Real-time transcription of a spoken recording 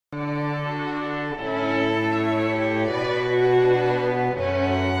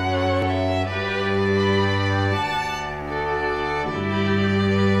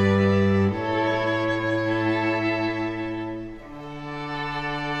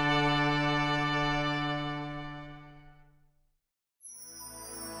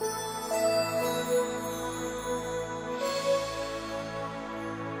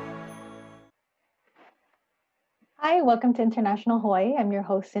welcome to International Hawaii. I'm your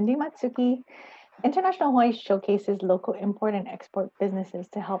host, Cindy Matsuki. International Hawaii showcases local import and export businesses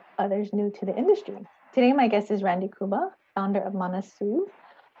to help others new to the industry. Today, my guest is Randy Kuba, founder of Manasu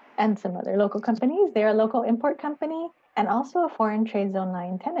and some other local companies. They're a local import company and also a foreign trade zone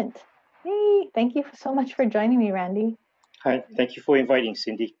 9 tenant. Yay! Thank you so much for joining me, Randy. Hi, thank you for inviting,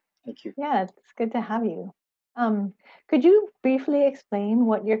 Cindy. Thank you. Yeah, it's good to have you. Could you briefly explain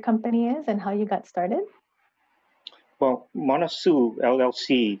what your company is and how you got started? Well, Manasu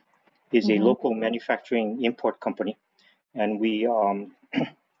LLC is a local manufacturing import company, and we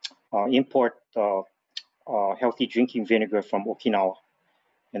import healthy drinking vinegar from Okinawa,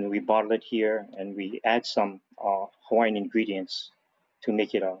 and we bottle it here, and we add some Hawaiian ingredients to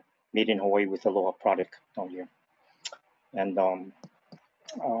make it a made in Hawaii with aloha product down here. And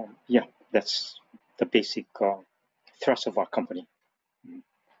yeah, that's the basic thrust of our company.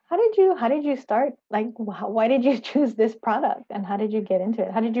 How did you start? Like, why did you choose this product, and how did you get into it?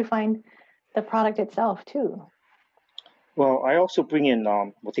 How did you find the product itself too? Well, I also bring in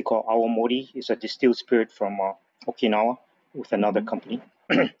what they call awamori. It's a distilled spirit from Okinawa with another company,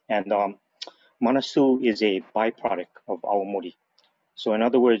 and Manasu is a byproduct of awamori. So, in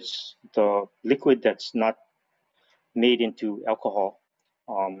other words, the liquid that's not made into alcohol,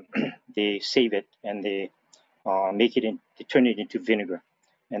 they save it and they they turn it into vinegar,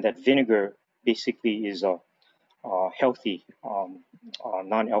 and that vinegar basically is a healthy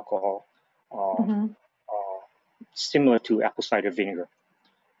non-alcohol, similar to apple cider vinegar.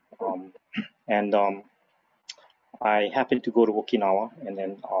 And I happened to go to Okinawa and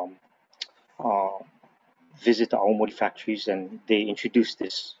then visit the awamori factories, and they introduced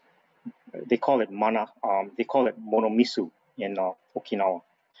this. They call it they call it monomisu in Okinawa.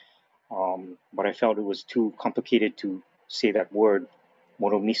 But I felt it was too complicated to say that word,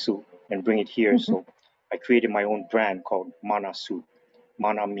 monomisu, and bring it here. So I created my own brand called Manasu.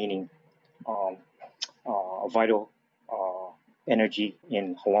 Mana meaning vital energy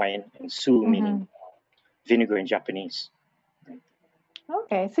in Hawaiian, and su meaning vinegar in Japanese.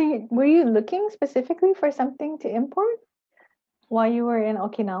 Okay, so were you looking specifically for something to import while you were in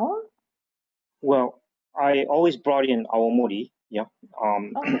Okinawa? Well, I always brought in awamori, yeah,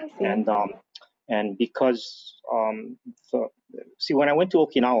 I see. and because see, when I went to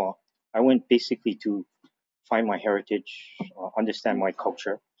Okinawa, I went basically to find my heritage, understand my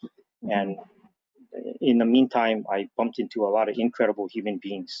culture, and in the meantime, I bumped into a lot of incredible human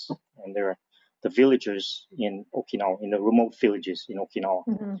beings, and they're the villagers in Okinawa, in the remote villages in Okinawa,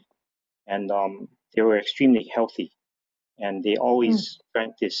 and they were extremely healthy, and they always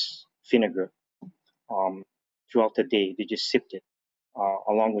drank this vinegar throughout the day. They just sipped it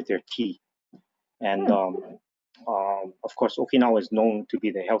along with their tea, and of course, Okinawa is known to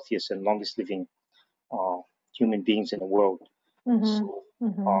be the healthiest and longest living human beings in the world. So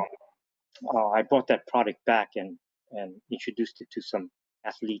I brought that product back and introduced it to some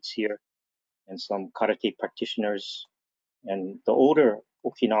athletes here and some karate practitioners. And the older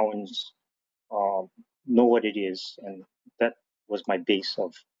Okinawans know what it is, and that was my base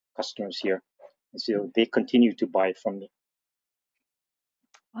of customers here. And so they continue to buy from me.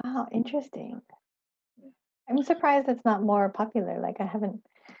 Wow, interesting. I'm surprised it's not more popular. Like I haven't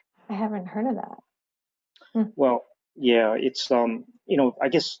heard of that. Well, yeah, it's I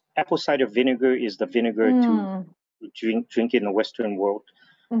guess apple cider vinegar is the vinegar to drink in the Western world,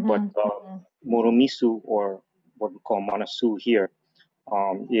 but moromisu, or what we call manasu here,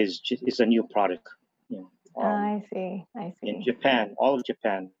 is a new product. You know, I see. in Japan, all of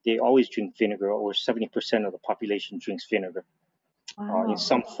Japan, they always drink vinegar. Over 70% of the population drinks vinegar in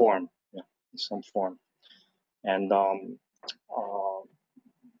some form. Yeah, in some form, and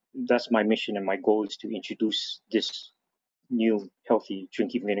that's my mission and my goal is to introduce this new healthy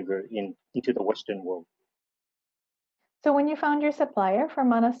drinking vinegar into the Western world. So when you found your supplier for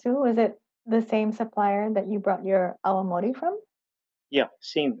Manasu, was it the same supplier that you brought your awamori from? Yeah,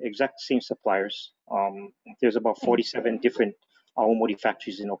 exact same suppliers. There's about 47 different awamori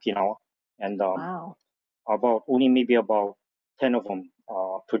factories in Okinawa, and maybe about 10 of them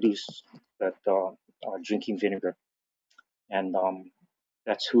produce that drinking vinegar, and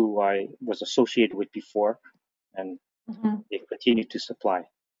that's who I was associated with before, and they continue to supply.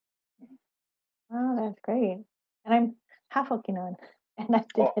 Oh, that's great. And I'm half Okinawan, and I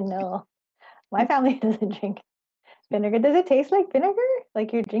didn't know. My family doesn't drink vinegar. Does it taste like vinegar?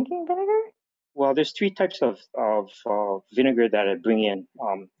 Like you're drinking vinegar? Well, there's three types of vinegar that I bring in.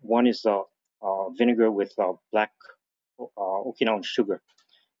 One is vinegar with black Okinawan sugar,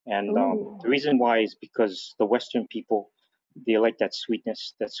 and the reason why is because the Western people, they like that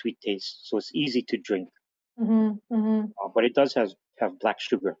sweetness, that sweet taste, so it's easy to drink. But it does have black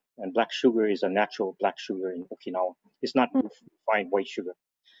sugar, and black sugar is a natural black sugar in Okinawa. It's not refined white sugar.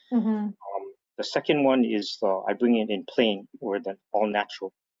 The second one is I bring it in plain or the all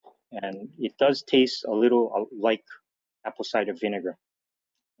natural, and it does taste a little like apple cider vinegar.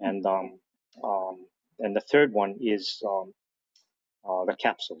 And the third one is the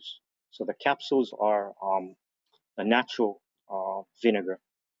capsules. So the capsules are a natural vinegar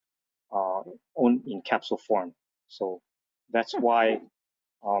in capsule form. So that's why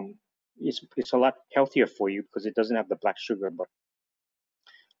it's a lot healthier for you because it doesn't have the black sugar, but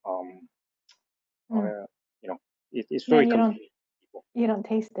um, you know it's Yeah, very convenient. you don't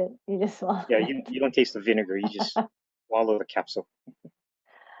taste it. You just swallow Yeah, it. you don't taste the vinegar. You just swallow the capsule.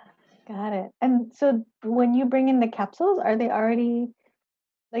 Got it. And so when you bring in the capsules, are they already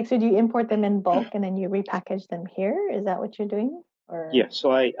like, so do you import them in bulk and then you repackage them here? Is that what you're doing? Or Yeah,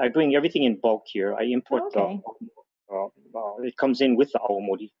 so I bring everything in bulk here. I import okay. it comes in with the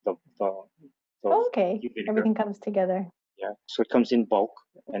awamori, the Okay. vinegar. Everything comes together. Yeah, so it comes in bulk,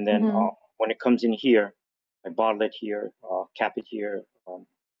 and then when it comes in here, I bottle it here, cap it here,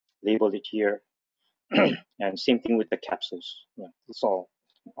 label it here, and same thing with the capsules. Yeah, it's all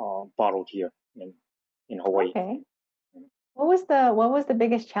bottled here in Hawaii. Okay. What was the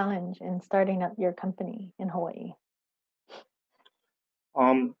biggest challenge in starting up your company in Hawaii?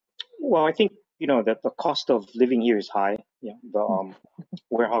 Um, well, I think that the cost of living here is high. Yeah, the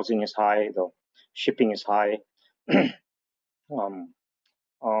warehousing is high, the shipping is high. um,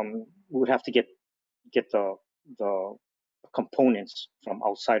 we would have to get the components from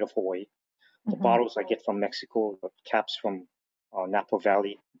outside of Hawaii. The bottles I get from Mexico, the caps from Napa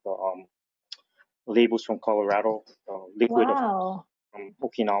Valley, the labels from Colorado, liquid Wow. from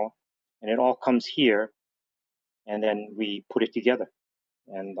Okinawa, and it all comes here, and then we put it together.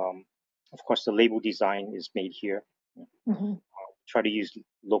 And of course, the label design is made here. Try to use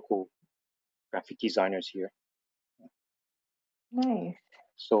local graphic designers here. Nice.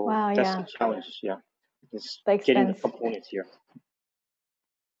 So Wow, that's yeah. the challenge. Yeah, is The getting the expense. components here.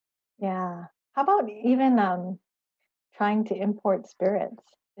 Yeah. How about even trying to import spirits?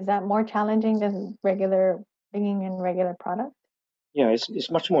 Is that more challenging than bringing in regular product? Yeah, it's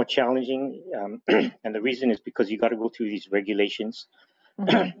much more challenging, and the reason is because you got to go through these regulations.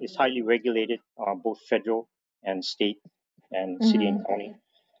 It's highly regulated, both federal and state and city and county.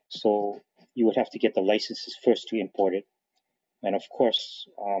 So you would have to get the licenses first to import it, and of course,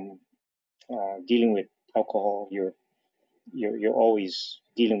 dealing with alcohol, you're always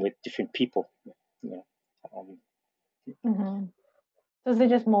dealing with different people. You know. So is it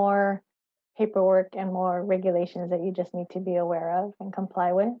just more paperwork and more regulations that you just need to be aware of and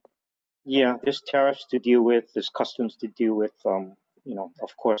comply with? Yeah, there's tariffs to deal with, there's customs to deal with.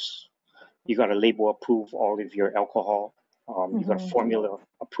 Of course, you got to label approve all of your alcohol. You got to formula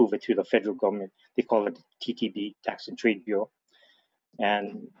approve it through the federal government. They call it TTB, Tax and Trade Bureau,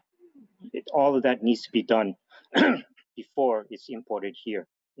 and all of that needs to be done before it's imported here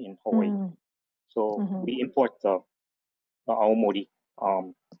in Hawaii. So we import the awamori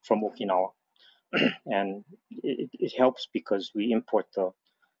from Okinawa, and it helps because we import the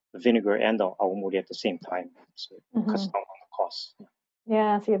vinegar and the awamori at the same time, so it cuts down on the costs.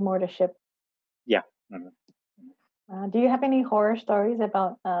 Yeah, so you have more to ship. Yeah. Do you have any horror stories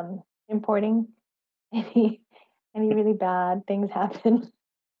about importing? Any really bad things happen?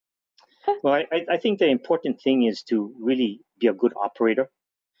 Well, I think the important thing is to really be a good operator.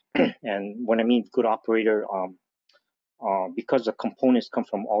 And when I mean good operator, because the components come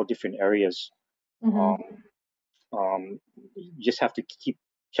from all different areas, um, you just have to keep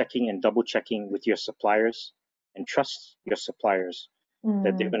checking and double checking with your suppliers and trust your suppliers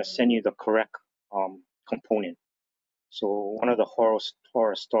that they're going to send you the correct component. So one of the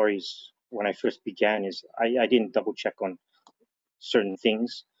horror stories when I first began is I didn't double check on certain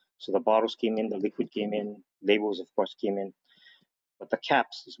things. So the bottles came in, the liquid came in, labels of course came in, but the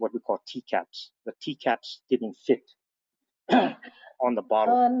caps is what we call T caps. The T caps didn't fit on the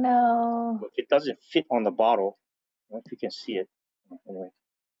bottle. Oh no. So if it doesn't fit on the bottle, I don't know if you can see it. Anyway,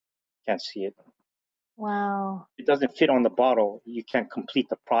 can't see it. Wow. If it doesn't fit on the bottle, you can't complete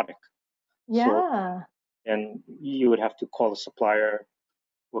the product. So, Yeah. and you would have to call the supplier,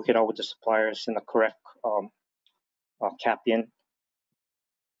 work it out with the supplier, send the correct cap in,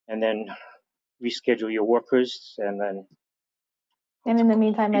 and then reschedule your workers, and then. And in the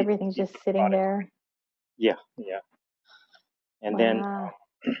meantime, everything's just sitting there. Yeah, yeah. And Wow.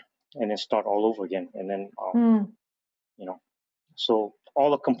 then start all over again, and then so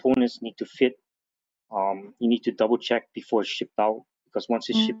all the components need to fit. You need to double check before it's shipped out, because once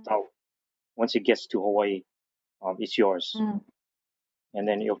it's shipped out, once it gets to Hawaii, it's yours. Mm. And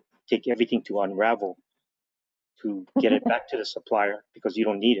then it'll take everything to unravel to get it back to the supplier because you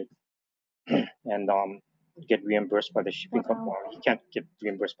don't need it, and get reimbursed by the shipping company. Wow. Well, you can't get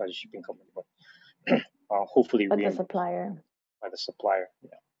reimbursed by the shipping company, but hopefully But the reimbursed supplier. by the supplier.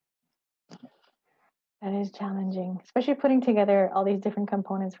 Yeah. That is challenging, especially putting together all these different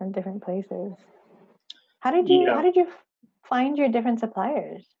components from different places. How did you find your different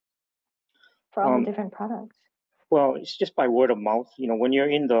suppliers for all the different products? Well, it's just by word of mouth. When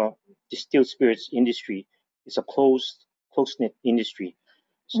you're in the distilled spirits industry, it's a close-knit industry.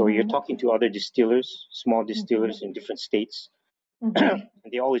 So you're talking to other distillers, small distillers in different states, and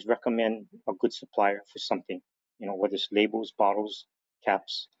they always recommend a good supplier for something, whether it's labels, bottles,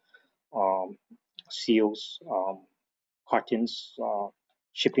 caps, seals, cartons,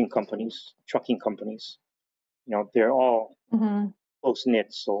 shipping companies, trucking companies. They're all close-knit.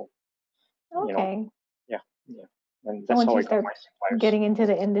 So, Okay. yeah. And So that's once how you I got start my suppliers. getting into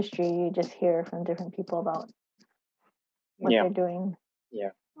the industry, you just hear from different people about what they're doing.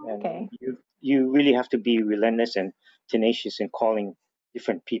 Yeah. Okay. And you really have to be relentless and tenacious in calling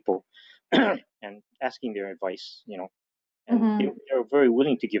different people and asking their advice, and they're very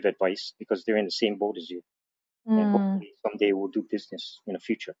willing to give advice because they're in the same boat as you, and hopefully someday we'll do business in the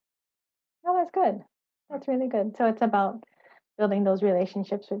future. Oh, that's good. That's really good. So it's about building those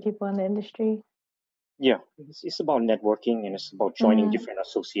relationships with people in the industry. Yeah, it's about networking, and it's about joining different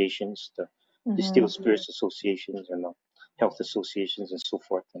associations, the distilled spirits associations and the health associations and so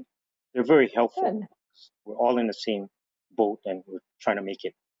forth. And they're very helpful. Good. We're all in the same boat and we're trying to make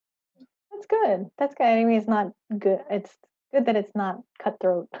it. That's good. That's good. I mean, it's not good. It's good that it's not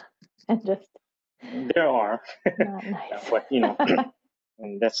cutthroat and just There are, not nice. but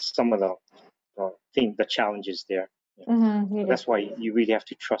and that's some of the challenges there. So that's why you really have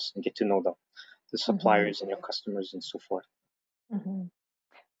to trust and get to know the suppliers and your customers and so forth.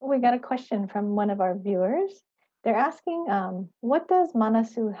 Well, we got a question from one of our viewers. They're asking, what does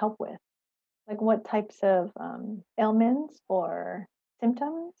Manasu help with? Like what types of ailments or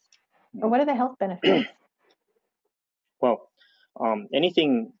symptoms? Or what are the health benefits? Well,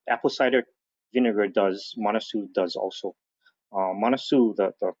 anything apple cider vinegar does, Manasu does also. Manasu,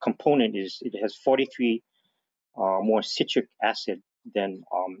 the component it has 43 more citric acid than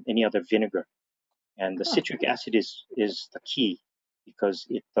any other vinegar, and the citric acid is the key because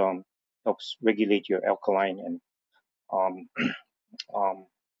it helps regulate your alkaline, and um, um,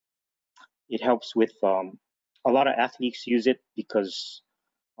 it helps with a lot of athletes use it because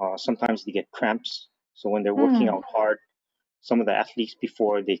sometimes they get cramps. So when they're working out hard, some of the athletes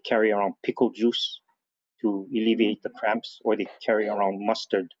before they carry around pickle juice to alleviate the cramps, or they carry around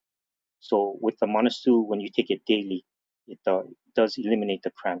mustard. So with the Manasu, when you take it daily, it does eliminate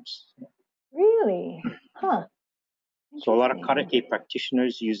the cramps. Really? Huh. So a lot of karate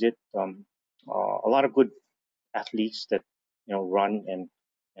practitioners use it. A lot of good athletes that run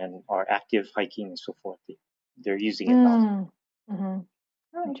and are active hiking and so forth. They're using it now.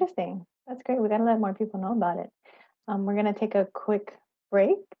 Oh, interesting. That's great. We got to let more people know about it. We're going to take a quick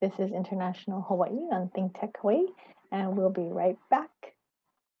break. This is International Hawaii on ThinkTech Hawaii, and we'll be right back.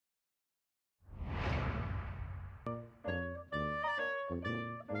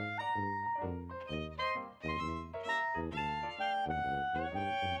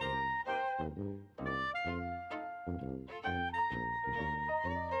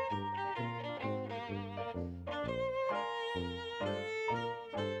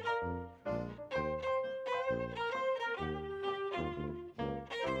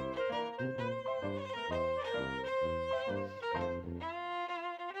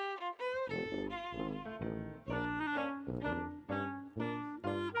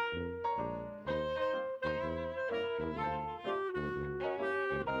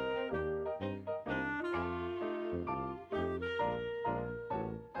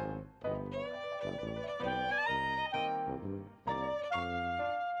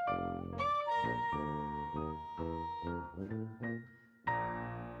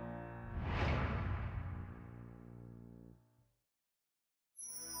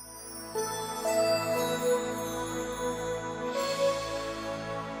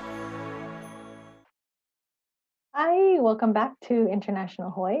 Hi, welcome back to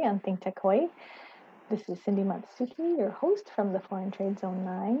International Hawaii on ThinkTech Hawaii. This is Cindy Matsuki, your host from the Foreign Trade Zone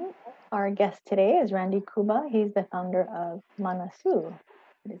 9. Our guest today is Randy Kuba. He's the founder of Manasu.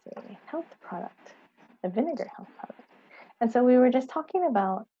 It is a health product, a vinegar health product. And so we were just talking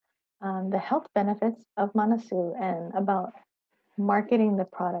about the health benefits of Manasu and about marketing the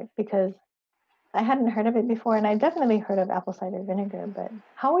product, because I hadn't heard of it before, and I definitely heard of apple cider vinegar. But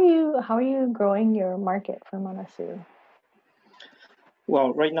how are you growing your market for Manasu?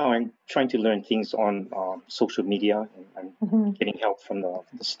 Well, right now I'm trying to learn things on social media, and I'm Hmm. getting help from the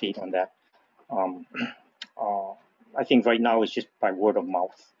state on that. Um, uh, I think right now it's just by word of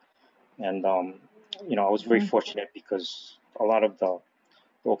mouth, and I was very fortunate because a lot of the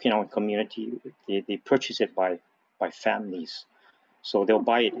Okinawan community they purchase it by families, so they'll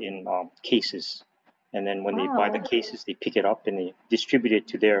buy it in cases, and then when they buy the Wow. cases, they pick it up and they distribute it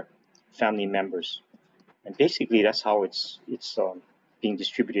to their family members. And basically that's how it's being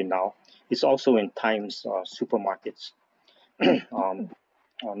distributed now. It's also in Times supermarkets. um,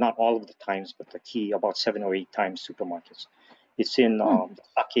 Not all of the Times, but the key about 7 or 8 Times supermarkets. It's in Hmm. the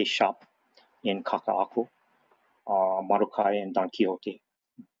sake shop in Kaka'ako, Marukai, and Don Quixote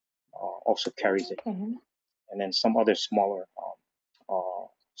also carries it, Okay. and then some other smaller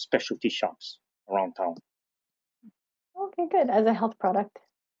specialty shops around town Okay, good. As a health product.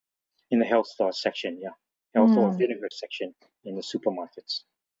 in the health section, yeah, health or Hmm. vinegar section in the supermarkets.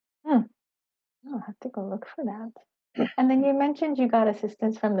 Hmm. I'll have to go look for that. And then you mentioned you got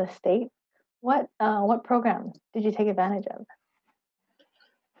assistance from the state. What program did you take advantage of?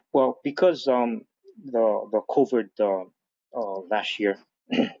 Well, because the COVID last year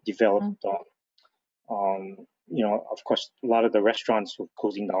Mm. developed, of course, a lot of the restaurants were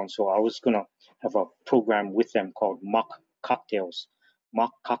closing down. So I was gonna have a program with them called mock cocktails.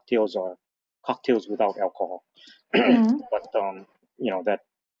 Mock cocktails are cocktails without alcohol, Mm. but that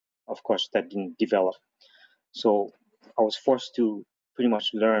of course that didn't develop. So I was forced to pretty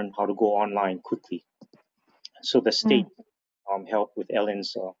much learn how to go online quickly. So the Mm. state helped with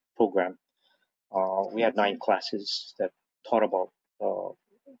Ellen's program. We had 9 classes that taught about uh,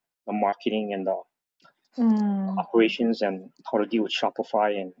 the marketing and the Mm. operations and how to deal with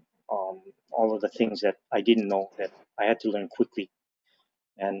Shopify and all of the things that I didn't know that I had to learn quickly.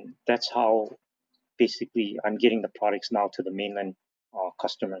 And that's how basically I'm getting the products now to the mainland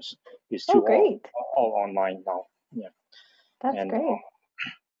customers is Oh, through great. all online now. Yeah, That's and great.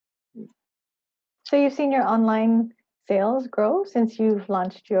 So you've seen your online sales grow since you've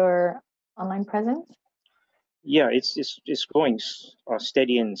launched your online presence? yeah, it's growing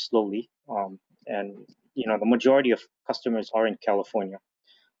steady and slowly. And the majority of customers are in California.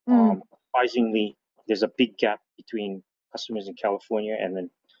 Mm. Surprisingly, there's a big gap between customers in California and then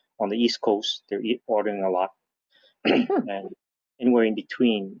on the East Coast, they're ordering a lot, Hmm. and anywhere in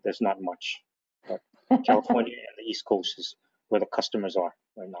between, there's not much. But California and the East Coast is where the customers are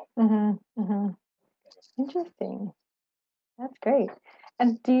right now. Hmm. Hmm. Interesting. That's great.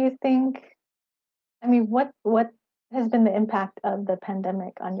 And do you think, I mean, what has been the impact of the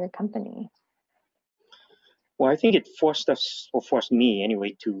pandemic on your company? Well, I think it forced us, or forced me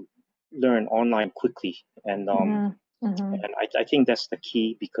anyway, to learn online quickly, and Hmm. Hmm. I think that's the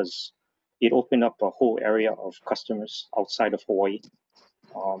key because it opened up a whole area of customers outside of Hawaii,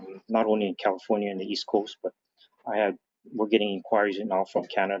 not only in California and the East Coast, but I had we're getting inquiries now from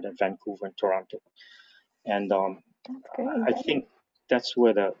Canada, Vancouver, and Toronto, and That's great. I think that's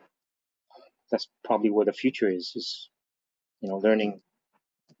where the that's probably where the future is learning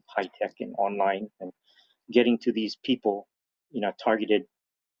high tech and online and getting to these people in a targeted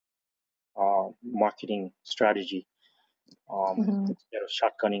marketing strategy Hmm. instead of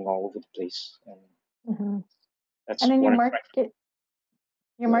shotgunning all over the place, and Hmm. And that's then what I'm trying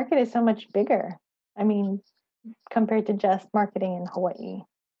your to do. market is so much bigger. I mean, compared to just marketing in Hawaii.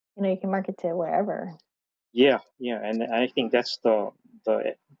 You can market to wherever. Yeah, and I think that's the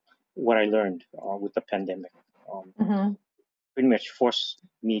what I learned with the pandemic. Um, Hmm. Pretty much forced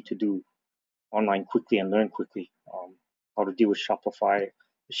me to do online quickly and learn quickly how to deal with Shopify,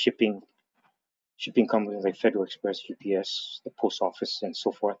 shipping companies like Federal Express, UPS, the post office, and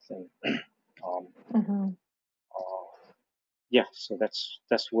so forth. And um, Hmm. uh, yeah, so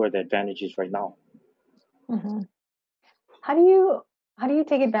that's where the advantage is right now. Hmm. How do you how do you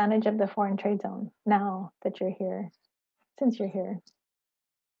take advantage of the foreign trade zone now that you're here? Since you're here.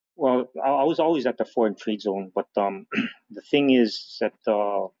 Well, I was always at the foreign trade zone, but the thing is that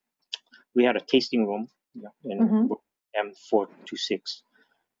we had a tasting room, in Hmm. M426,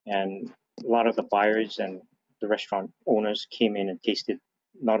 and a lot of the buyers and the restaurant owners came in and tasted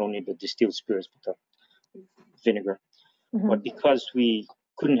not only the distilled spirits but the vinegar. But Hmm. because we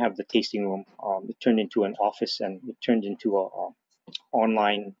couldn't have the tasting room, it turned into an office and it turned into a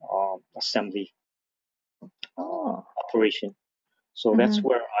online assembly Oh. operation. So that's Hmm.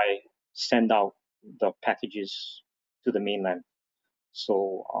 where I send out the packages to the mainland.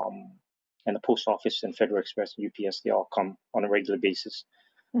 So and the post office and Federal Express and UPS, they all come on a regular basis.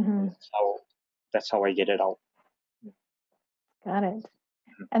 And Hmm. that's how that's how I get it out. Got it.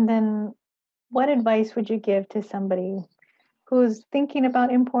 And then what advice would you give to somebody who's thinking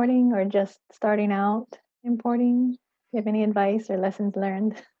about importing or just starting out importing? Do you have any advice or lessons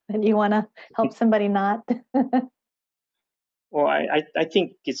learned that you want to help somebody not? Well, I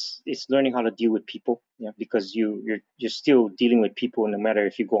think it's learning how to deal with people, because you're still dealing with people no matter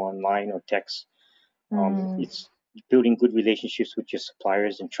if you go online or text. It's building good relationships with your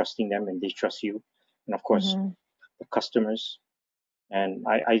suppliers and trusting them, and they trust you, and of course the customers. And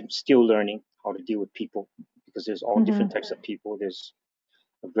I'm still learning how to deal with people because there's all different types of people. There's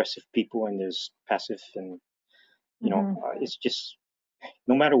aggressive people and there's passive, and it's just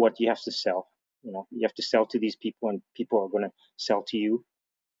no matter what you have to sell. You have to sell to these people, and people are going to sell to you,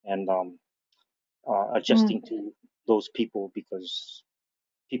 and adjusting to those people because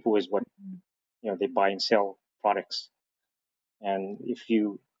people is what they buy and sell products, and if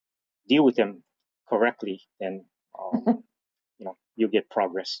you deal with them correctly, then you'll get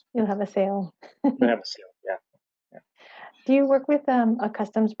progress. You'll have a sale. You'll have a sale, yeah. Do you work with a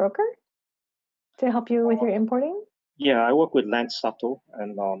customs broker to help you with your importing? Yeah, I work with Lance Sato,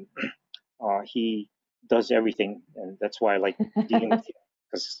 and he does everything, and that's why I like dealing with him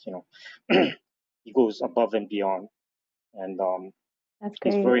because he goes above and beyond, and That's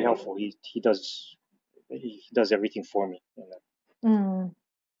he's great. very helpful. He does everything for me.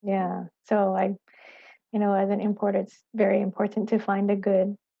 Yeah. So as an importer, it's very important to find a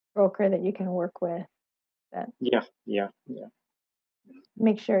good broker that you can work with that Yeah.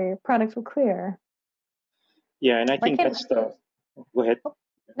 make sure your products will clear. Yeah, and I think that's the. Go ahead.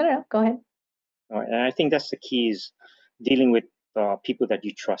 No, go ahead. And I think that's the key is dealing with people that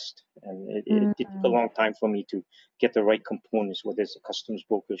you trust. And it took a long time for me to get the right components, whether it's a customs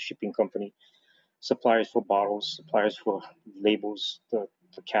broker, shipping company, suppliers for bottles, suppliers for labels, the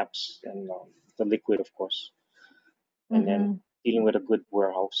caps, and the liquid, of course. And then dealing with a good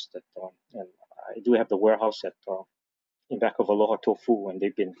warehouse and I do have the warehouse at in back of Aloha Tofu, and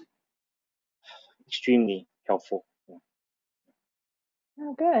they've been extremely helpful.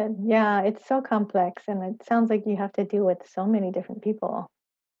 Oh, good. Yeah, it's so complex, and it sounds like you have to deal with so many different people.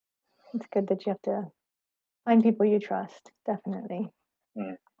 It's good that you have to find people you trust, definitely.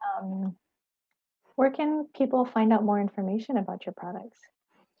 Where can people find out more information about your products?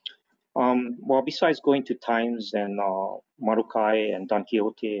 Well, besides going to Times and Marukai and Don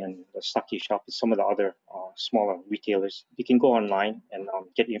Quixote and the Sake Shop and some of the other smaller retailers, you can go online and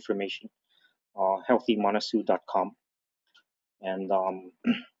get information. Healthymanasu.com, and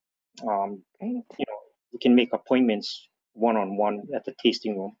Great. you can make appointments one-on-one at the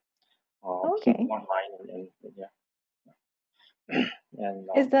tasting room. You can Okay. go online and yeah. And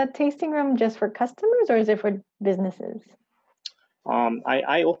Is the tasting room just for customers or is it for businesses?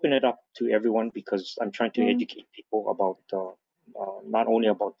 I open it up to everyone because I'm trying to educate people about not only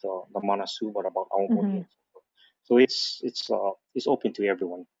about the Manasu but about Aomori. So it's open to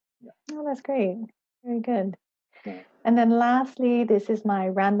everyone. Yeah. Oh, that's great. Very good. Yeah. And then lastly, this is my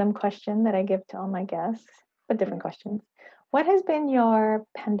random question that I give to all my guests, but different questions. What has been your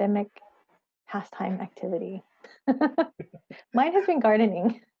pandemic pastime activity? Mine has been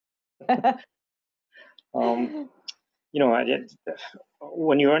gardening. When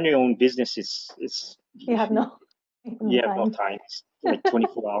you run your own business, it's You have no you have no time. time. It's like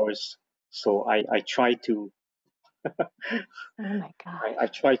 24 hours. So I try to Oh my gosh. I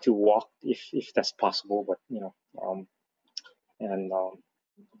try to walk if that's possible, but and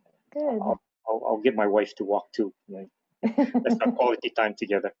Good. I'll get my wife to walk too. That's our quality time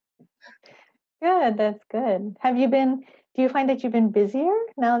together. Good, that's good. Do you find that you've been busier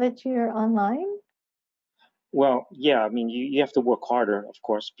now that you're online? Well, yeah, I mean, you have to work harder, of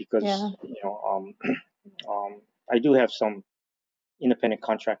course, because I do have some independent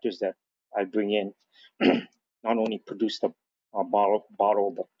contractors that I bring in, not only produce the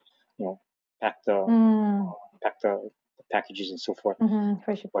bottle, but pack the pack the packages and so forth. For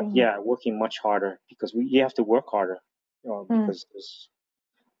But shipping. yeah, working much harder because you have to work harder, because there's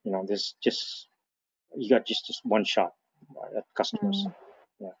just you got just one shot at customers.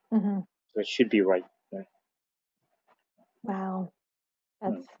 Yeah, so it should be right. Yeah. Wow,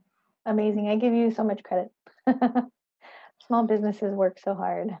 that's amazing. I give you so much credit. Small businesses work so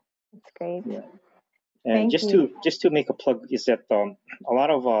hard. It's great. Yeah. And Thank just you. to make a plug is that a lot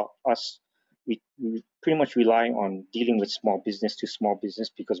of us we pretty much rely on dealing with small business to small business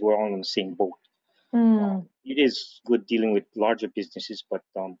because we're all in the same boat. It is good dealing with larger businesses, but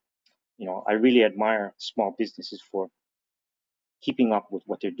I really admire small businesses for keeping up with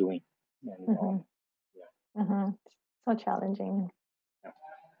what they're doing. And So challenging. yeah.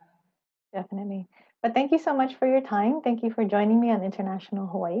 Definitely. But thank you so much for your time. Thank you for joining me on International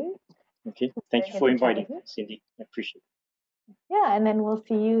Hawaii. Okay, It's thank very you good for to chat inviting, with you. Cindy. I appreciate it. Yeah, and then we'll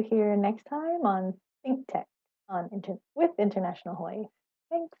see you here next time on ThinkTech with International Hawaii.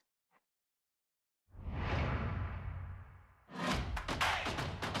 Thanks.